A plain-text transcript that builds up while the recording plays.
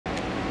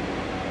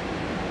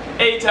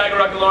Hey, Tiger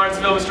Rock of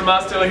Lawrenceville, Mr.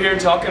 Mosto here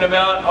talking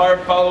about our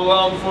follow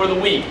along for the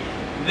week.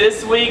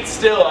 This week,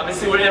 still,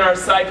 obviously we're in our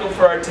cycle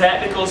for our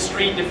tactical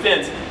street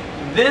defense.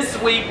 This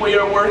week we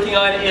are working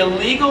on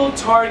illegal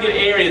target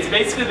areas,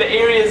 basically the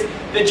areas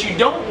that you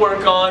don't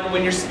work on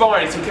when you're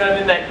sparring, so kind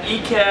of in that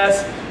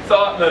ECAS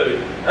thought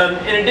mode.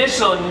 In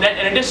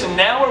addition,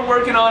 now we're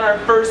working on our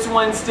first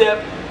one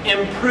step,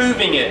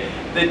 improving it.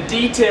 The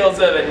details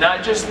of it,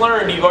 not just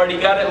learned, you've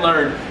already got it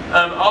learned.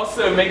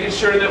 Also making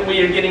sure that we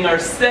are getting our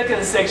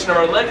second section of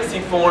our legacy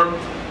form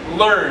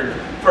learned.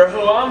 For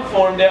Hoam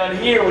form down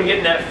here, we're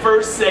getting that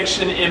first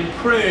section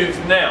improved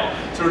now.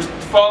 So we're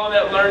following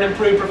that learn,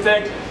 improve,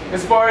 perfect.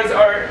 As far as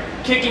our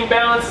kicking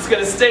balance, it's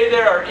going to stay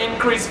there. Our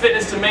increased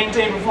fitness to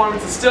maintain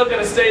performance is still going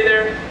to stay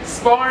there.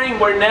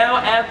 Sparring, we're now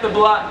at the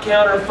block,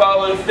 counter,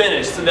 follow,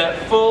 finish. So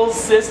that full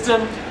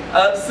system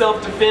of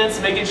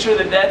self-defense, making sure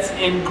that that's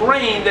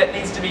ingrained, that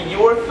needs to be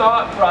your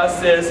thought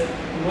process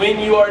when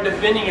you are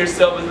defending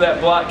yourself as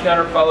that block,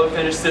 counter, follow,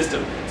 finish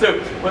system. So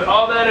with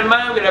all that in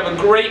mind, we're going to have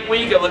a great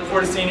week. I look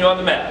forward to seeing you on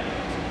the mat.